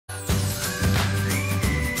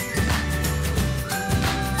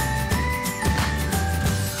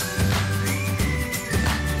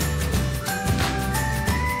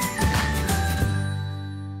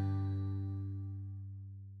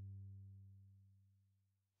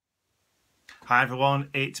Hi everyone,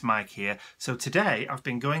 it's Mike here. So today I've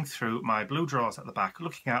been going through my blue drawers at the back,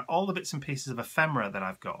 looking at all the bits and pieces of ephemera that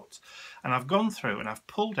I've got. And I've gone through and I've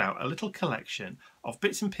pulled out a little collection of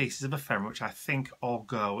bits and pieces of ephemera which I think all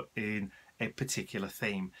go in a particular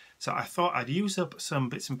theme. So I thought I'd use up some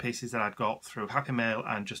bits and pieces that I'd got through Happy Mail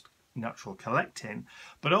and just natural collecting,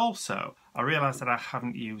 but also I realised that I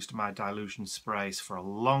haven't used my dilution sprays for a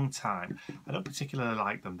long time. I don't particularly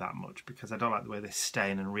like them that much because I don't like the way they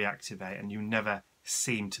stain and reactivate, and you never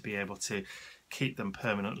seem to be able to keep them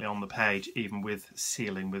permanently on the page, even with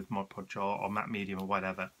sealing with Mod Podge or matte medium or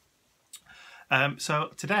whatever.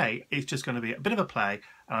 So today it's just going to be a bit of a play,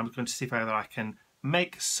 and I'm going to see whether I can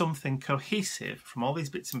make something cohesive from all these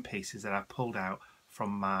bits and pieces that I pulled out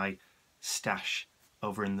from my stash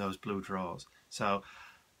over in those blue drawers. So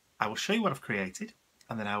I will show you what I've created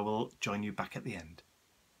and then I will join you back at the end.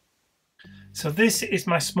 So this is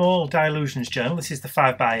my small dilutions journal. This is the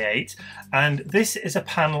 5x8 and this is a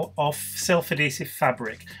panel of self-adhesive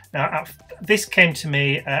fabric. Now this came to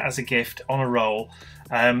me as a gift on a roll.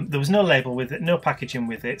 There was no label with it, no packaging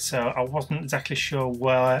with it, so I wasn't exactly sure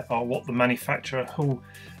where or what the manufacturer who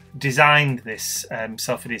designed this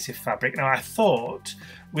self-adhesive fabric. Now I thought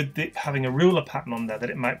with having a ruler pattern on there that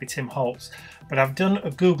it might be Tim Holtz, but I've done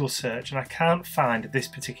a Google search and I can't find this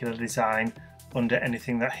particular design under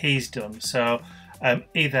anything that he's done. So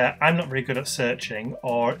either I'm not very good at searching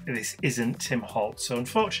or this isn't Tim Holtz. So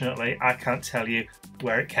unfortunately I can't tell you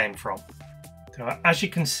where it came from. So as you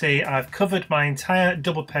can see, I've covered my entire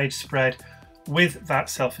double page spread with that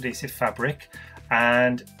self-adhesive fabric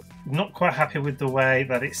and not quite happy with the way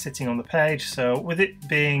that it's sitting on the page. So with it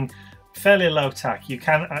being fairly low tack, you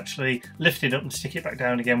can actually lift it up and stick it back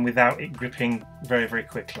down again without it gripping very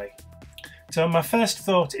quickly. So my first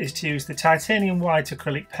thought is to use the titanium white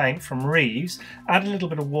acrylic paint from Reeves, add a little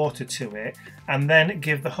bit of water to it, and then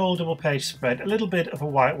give the whole double page spread a little bit of a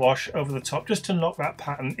whitewash over the top just to knock that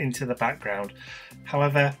pattern into the background.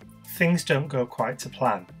 However, things don't go quite to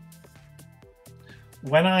plan.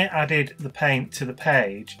 When I added the paint to the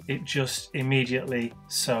page, it just immediately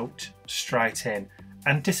soaked straight in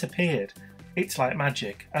and disappeared. It's like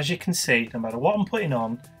magic. As you can see, no matter what I'm putting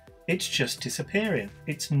on, it's just disappearing.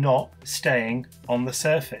 It's not staying on the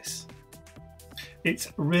surface.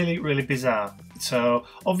 It's really bizarre. So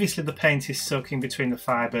obviously the paint is soaking between the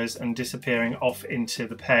fibres and disappearing off into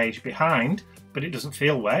the page behind, but it doesn't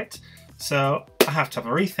feel wet. So I have to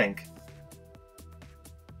have a rethink.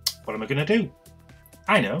 What am I going to do?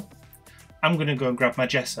 I know, I'm going to go and grab my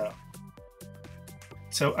gesso.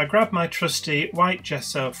 So I grabbed my trusty white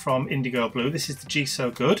gesso from Indigo Blue. This is the G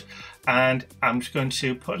So Good, and I'm just going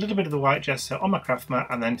to put a little bit of the white gesso on my craft mat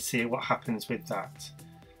and then see what happens with that.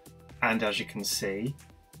 And as you can see,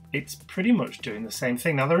 it's pretty much doing the same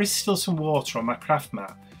thing. Now there is still some water on my craft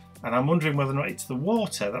mat, and I'm wondering whether or not it's the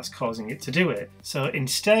water that's causing it to do it. So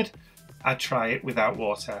instead, I try it without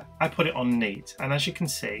water. I put it on neat, and as you can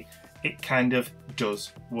see, it kind of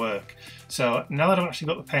does work. So now that I've actually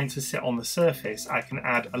got the paint to sit on the surface, I can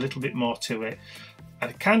add a little bit more to it. I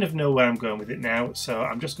kind of know where I'm going with it now, so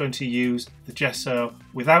I'm just going to use the gesso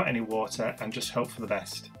without any water and just hope for the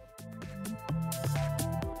best.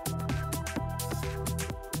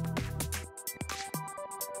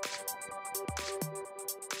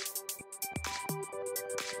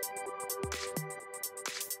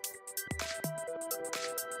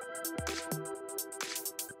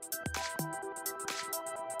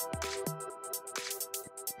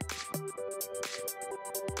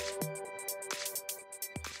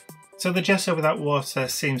 So the gesso without water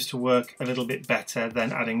seems to work a little bit better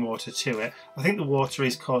than adding water to it. I think the water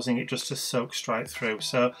is causing it just to soak straight through.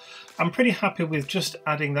 So I'm pretty happy with just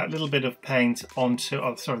adding that little bit of paint onto,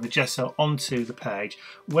 oh sorry, the gesso onto the page.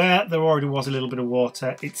 Where there already was a little bit of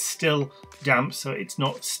water, it's still damp, so it's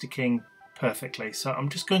not sticking perfectly. So I'm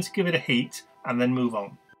just going to give it a heat and then move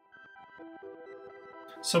on.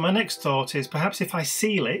 So my next thought is perhaps if I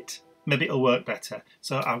seal it, maybe it'll work better.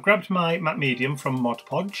 So I've grabbed my matte medium from Mod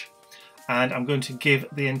Podge, and I'm going to give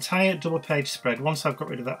the entire double page spread, once I've got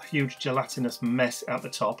rid of that huge gelatinous mess at the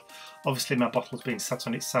top. Obviously my bottle's been sat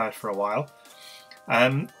on its side for a while.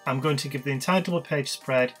 I'm going to give the entire double page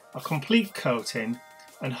spread a complete coating,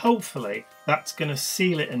 and hopefully that's going to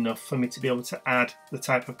seal it enough for me to be able to add the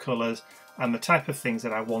type of colours and the type of things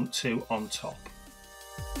that I want to on top.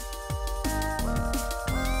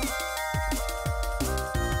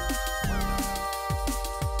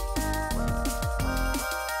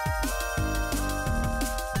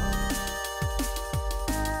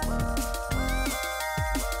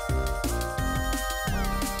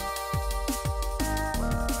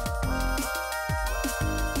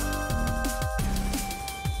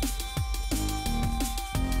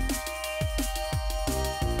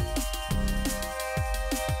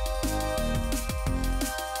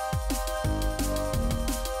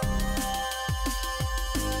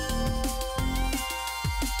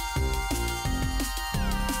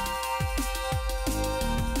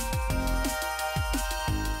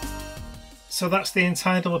 So that's the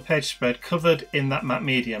entire double page spread covered in that matte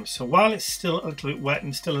medium. So while it's still a little bit wet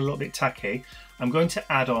and still a little bit tacky, I'm going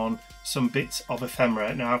to add on some bits of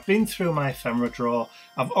ephemera. Now I've been through my ephemera drawer.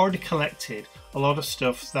 I've already collected a lot of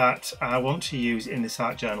stuff that I want to use in this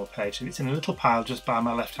art journal page, and it's in a little pile just by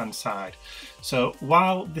my left hand side. So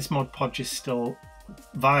while this Mod Podge is still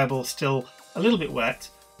viable, still a little bit wet,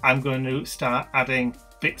 I'm going to start adding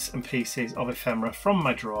bits and pieces of ephemera from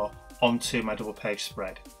my drawer onto my double page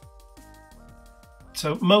spread.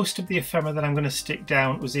 So most of the ephemera that I'm going to stick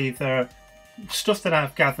down was either stuff that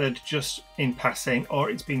I've gathered just in passing, or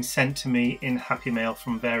it's been sent to me in Happy Mail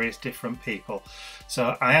from various different people.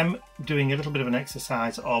 So I am doing a little bit of an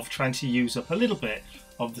exercise of trying to use up a little bit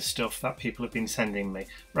of the stuff that people have been sending me.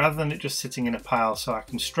 Rather than it just sitting in a pile so I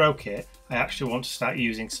can stroke it, I actually want to start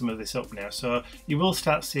using some of this up now. So you will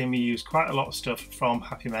start seeing me use quite a lot of stuff from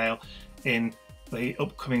Happy Mail in the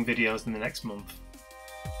upcoming videos in the next month.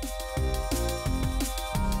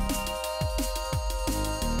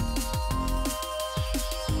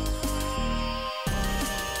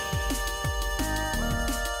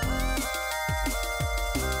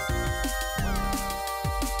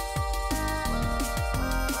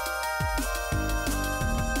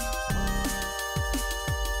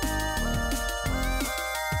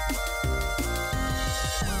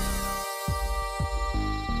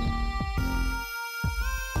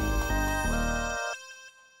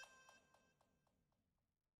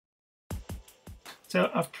 So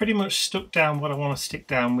I've pretty much stuck down what I want to stick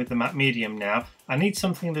down with the matte medium now. I need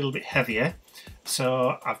something a little bit heavier.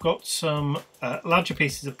 So I've got some larger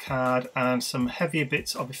pieces of card and some heavier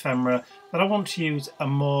bits of ephemera that I want to use a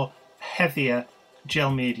more heavier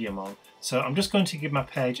gel medium on. So I'm just going to give my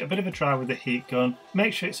page a bit of a dry with the heat gun,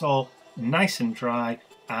 make sure it's all nice and dry,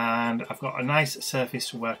 and I've got a nice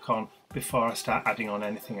surface to work on before I start adding on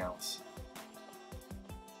anything else.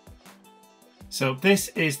 So this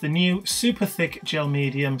is the new super thick gel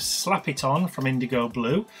medium Slap It On from Indigo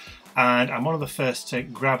Blue, and I'm one of the first to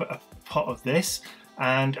grab a pot of this,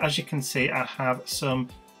 and as you can see I have some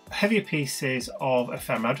heavier pieces of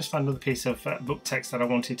ephemera. I just found another piece of book text that I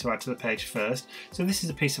wanted to add to the page first. So this is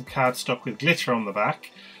a piece of cardstock with glitter on the back,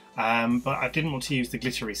 but I didn't want to use the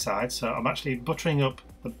glittery side, so I'm actually buttering up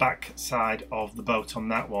the back side of the boat on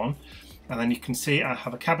that one. And then you can see I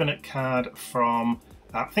have a cabinet card from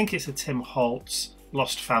I think it's a Tim Holtz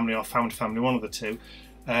Lost Family or Found Family, one of the two,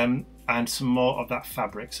 and some more of that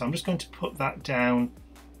fabric. So I'm just going to put that down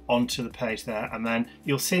onto the page there, and then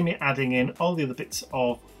you'll see me adding in all the other bits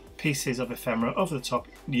of pieces of ephemera over the top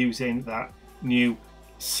using that new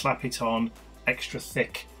Slap It On extra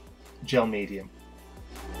thick gel medium.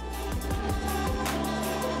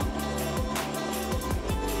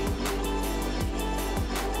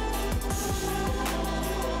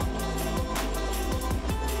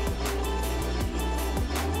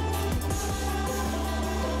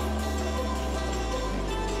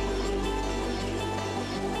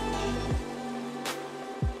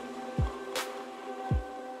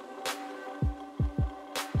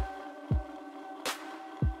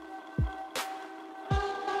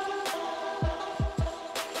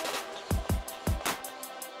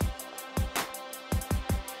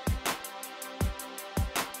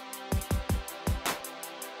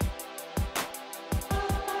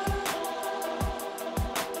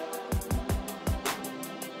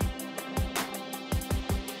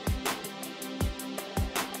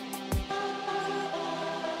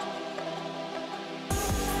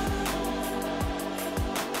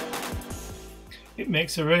 It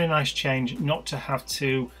makes a really nice change not to have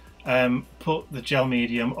to put the gel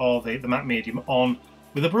medium or the matte medium on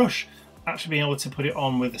with a brush. Actually being able to put it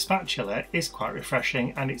on with a spatula is quite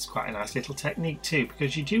refreshing, and it's quite a nice little technique too,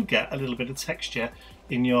 because you do get a little bit of texture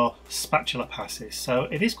in your spatula passes, so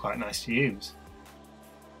it is quite nice to use.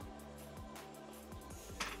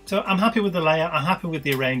 So I'm happy with the layout, I'm happy with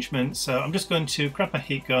the arrangement, so I'm just going to grab my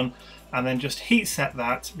heat gun and then just heat set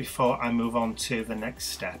that before I move on to the next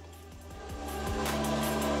step.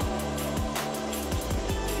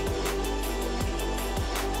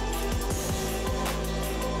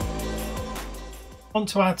 I want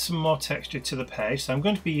to add some more texture to the page, so I'm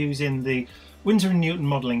going to be using the Winsor & Newton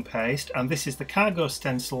modelling paste, and this is the Cargo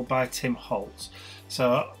Stencil by Tim Holtz.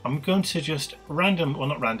 So I'm going to just I'm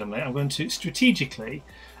going to strategically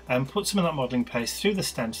put some of that modelling paste through the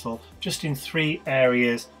stencil just in 3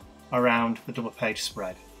 areas around the double page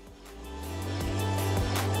spread.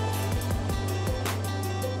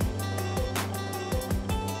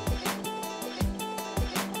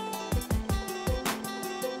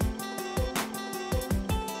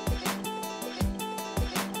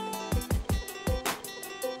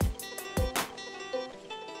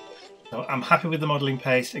 So I'm happy with the modelling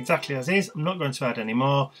paste exactly as is. I'm not going to add any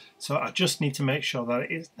more, so I just need to make sure that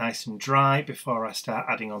it is nice and dry before I start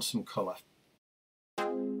adding on some colour.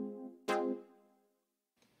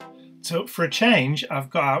 So for a change, I've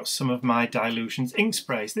got out some of my Dilutions ink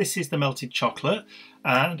sprays. This is the melted chocolate,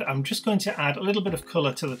 and I'm just going to add a little bit of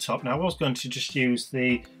colour to the top. Now I was going to just use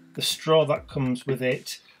the straw that comes with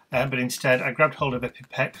it, but instead I grabbed hold of a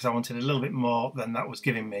pipette because I wanted a little bit more than that was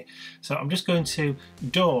giving me. So I'm just going to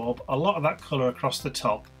daub a lot of that colour across the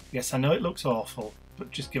top. Yes, I know it looks awful,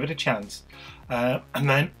 but just give it a chance. And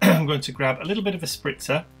then I'm going to grab a little bit of a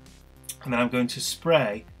spritzer, and then I'm going to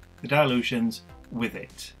spray the Dilutions with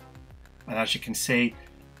it. And as you can see,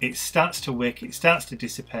 it starts to wick, it starts to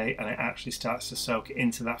dissipate, and it actually starts to soak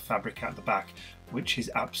into that fabric at the back, which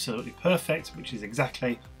is absolutely perfect, which is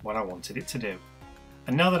exactly what I wanted it to do.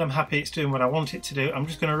 And now that I'm happy it's doing what I want it to do, I'm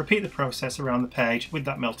just going to repeat the process around the page with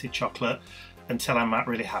that melted chocolate until I'm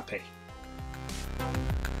really happy.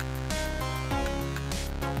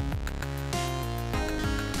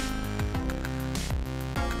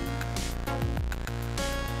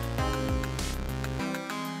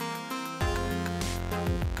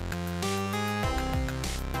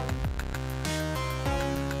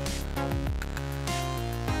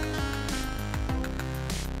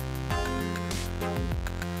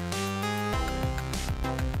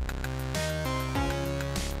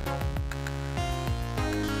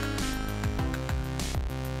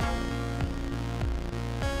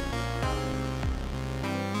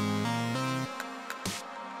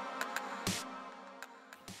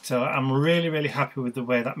 So I'm really happy with the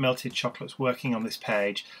way that melted chocolate's working on this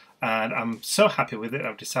page, and I'm so happy with it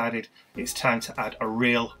I've decided it's time to add a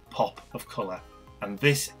real pop of colour. And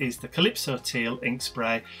this is the Calypso Teal ink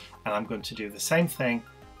spray, and I'm going to do the same thing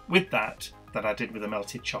with that I did with the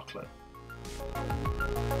melted chocolate.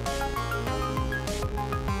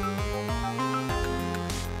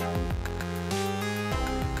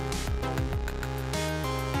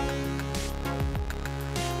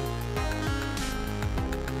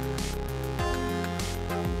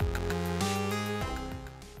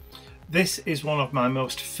 This is one of my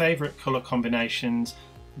most favourite colour combinations,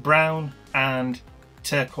 brown and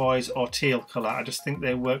turquoise or teal colour. I just think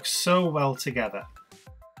they work so well together.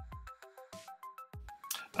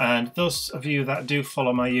 And those of you that do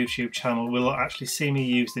follow my YouTube channel will actually see me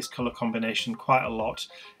use this colour combination quite a lot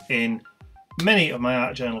in many of my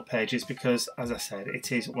art journal pages because, as I said,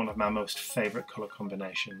 it is one of my most favourite colour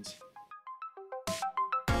combinations.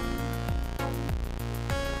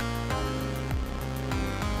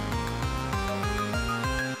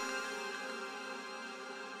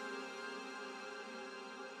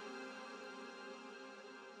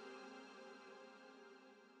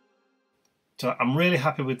 So I'm really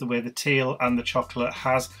happy with the way the teal and the chocolate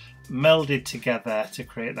has melded together to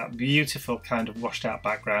create that beautiful kind of washed out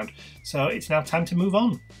background. So it's now time to move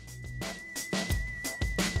on.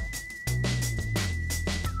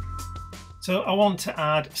 So I want to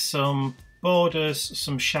add some borders,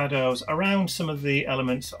 some shadows around some of the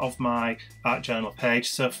elements of my art journal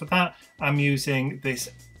page. So for that I'm using this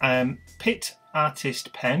Pitt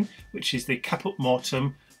Artist pen, which is the Caput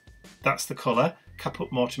Mortuum. That's the colour.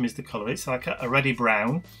 Caput Mortuum is the colour. It's like a reddy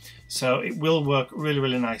brown, so it will work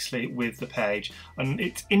really nicely with the page. And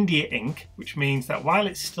it's India ink, which means that while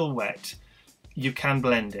it's still wet you can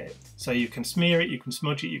blend it. So you can smear it, you can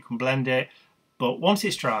smudge it, you can blend it, but once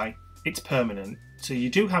it's dry it's permanent. So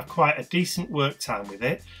you do have quite a decent work time with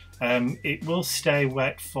it. It will stay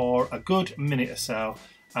wet for a good minute or so,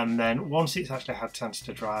 and then once it's actually had a chance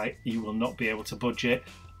to dry you will not be able to budge it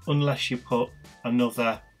unless you put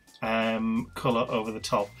another colour over the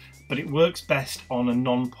top. But it works best on a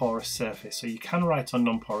non-porous surface, so you can write on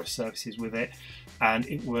non-porous surfaces with it, and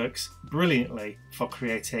it works brilliantly for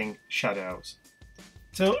creating shadows.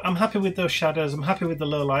 So I'm happy with those shadows, I'm happy with the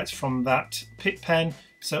lowlights from that Pitt pen,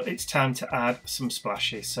 so it's time to add some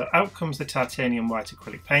splashes. So out comes the titanium white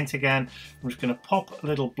acrylic paint again. I'm just going to pop a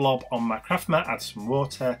little blob on my craft mat, add some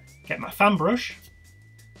water, get my fan brush.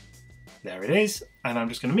 There it is, and I'm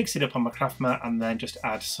just going to mix it up on my craft mat and then just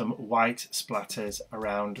add some white splatters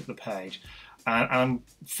around the page. And I'm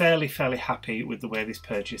fairly happy with the way this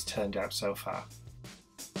page has turned out so far.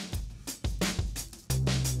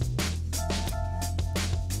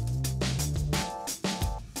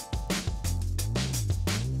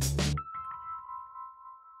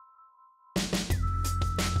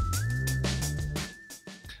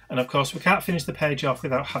 And of course we can't finish the page off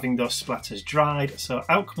without having those splatters dried, so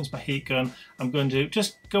out comes my heat gun. I'm going to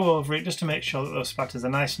just go over it just to make sure that those splatters are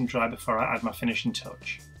nice and dry before I add my finishing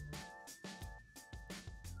touch.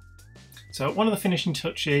 So one of the finishing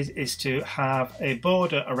touches is to have a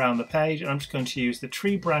border around the page, and I'm just going to use the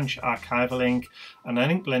tree branch archival ink and an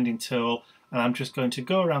ink blending tool, and I'm just going to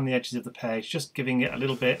go around the edges of the page, just giving it a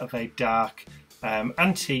little bit of a dark,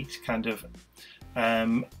 antiqued kind of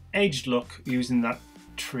aged look using that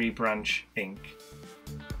tree branch ink.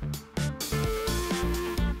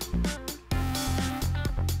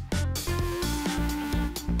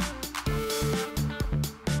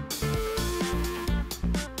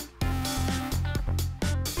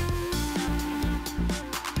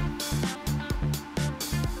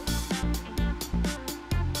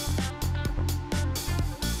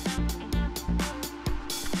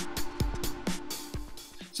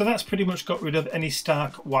 So that's pretty much got rid of any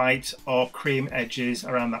stark white or cream edges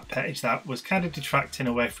around that page that was kind of detracting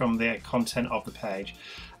away from the content of the page.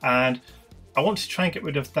 And I want to try and get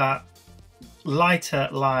rid of that lighter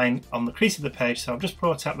line on the crease of the page, so I've just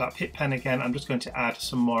brought up that Pitt pen again. I'm just going to add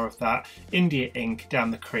some more of that India ink down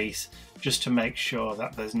the crease just to make sure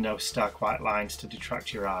that there's no stark white lines to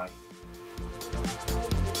detract your eye.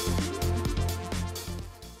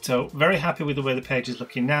 So very happy with the way the page is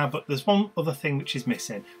looking now, but there's one other thing which is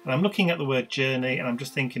missing, and I'm looking at the word journey and I'm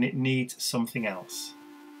just thinking it needs something else.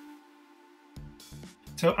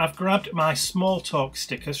 So I've grabbed my small talk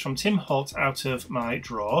stickers from Tim Holt out of my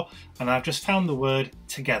drawer, and I've just found the word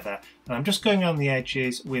together, and I'm just going on the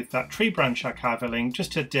edges with that tree branch archival ink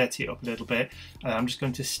just to dirty it up a little bit, and I'm just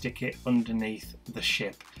going to stick it underneath the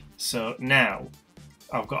ship. So now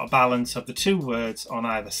I've got a balance of the two words on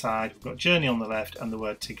either side. We've got journey on the left and the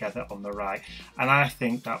word together on the right, and I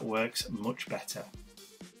think that works much better.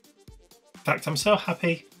 In fact, I'm so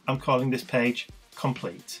happy I'm calling this page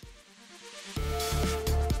complete.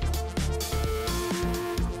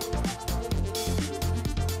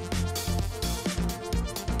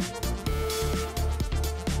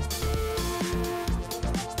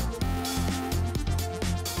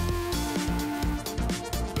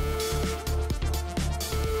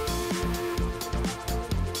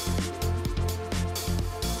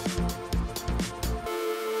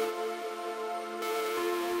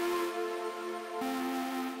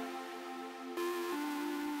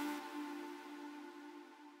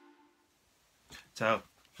 So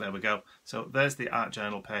there we go. So there's the art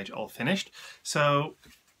journal page all finished. So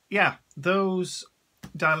yeah, those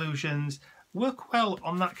dilutions work well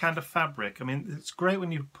on that kind of fabric. I mean, it's great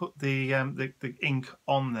when you put the ink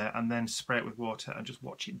on there and then spray it with water and just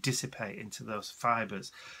watch it dissipate into those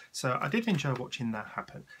fibres. So I did enjoy watching that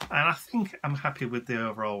happen, and I think I'm happy with the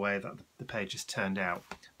overall way that the page has turned out.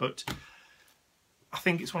 But I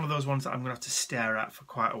think it's one of those ones that I'm going to have to stare at for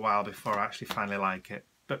quite a while before I actually finally like it.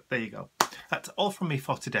 But there you go. That's all from me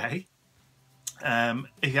for today.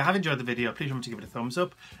 If you have enjoyed the video, please remember to give it a thumbs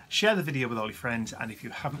up, share the video with all your friends, and if you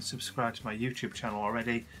haven't subscribed to my YouTube channel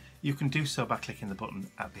already, you can do so by clicking the button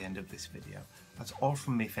at the end of this video. That's all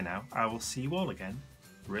from me for now. I will see you all again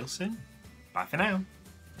real soon. Bye for now.